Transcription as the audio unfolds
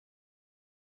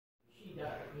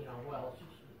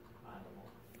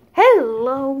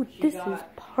Hello, this is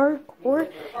Parkour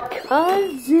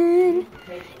Cousin.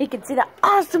 You can see the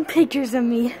awesome pictures of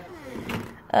me.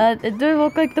 It does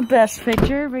look like the best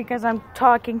picture because I'm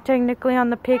talking technically on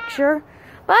the picture,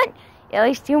 but at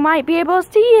least you might be able to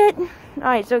see it.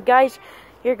 Alright, so guys,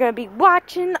 you're going to be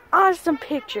watching the awesome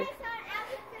picture.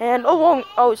 And,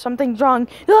 oh, something's wrong.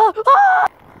 Well,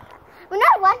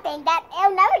 not one thing, that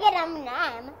it'll never get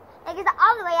M&M. Like, it's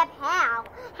all the way up how?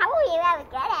 How will you ever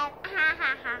get it? Ha,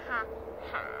 ha, ha, ha,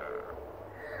 ha.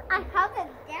 I hope it's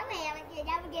dumb you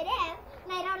never get in.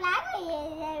 And I don't like it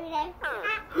every day.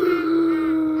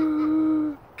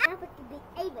 I hope to be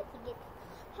able to get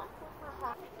ha, ha,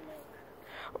 ha.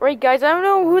 Alright guys, I don't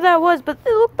know who that was, but it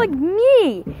looked like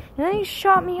me. And then he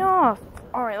shot me off.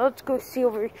 Alright, let's go see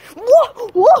over here.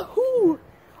 Whoa!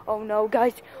 Oh no,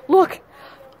 guys, look.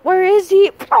 Where is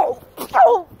he? Oh.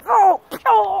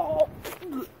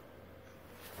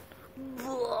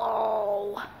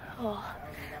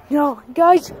 No,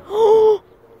 guys. Who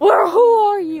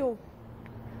are you?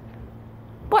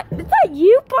 What? Is that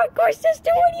you, Parkour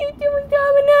Sister? What are you doing to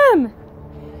M&M?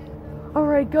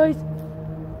 Alright, guys.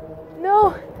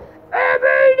 No.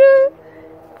 M&M.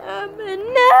 How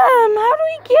do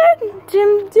we get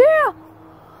him down?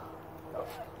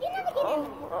 You never get him.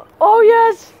 Oh,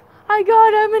 yes. I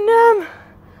got M&M.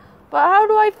 But how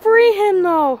do I free him,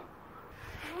 though?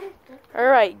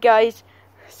 Alright, guys.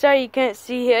 Sorry you can't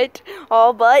see it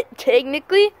all, but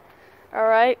technically.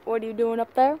 Alright, what are you doing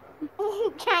up there?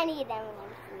 Trying to get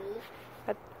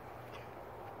M&M.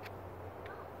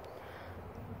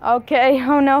 Okay,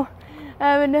 oh no.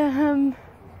 M&M.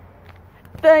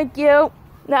 Thank you.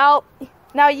 Now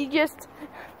you just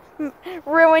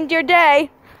ruined your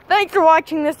day. Thanks for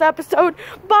watching this episode.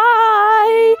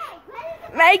 Bye!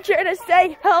 Make sure to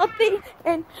stay healthy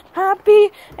and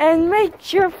happy and make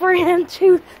sure for him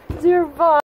to survive.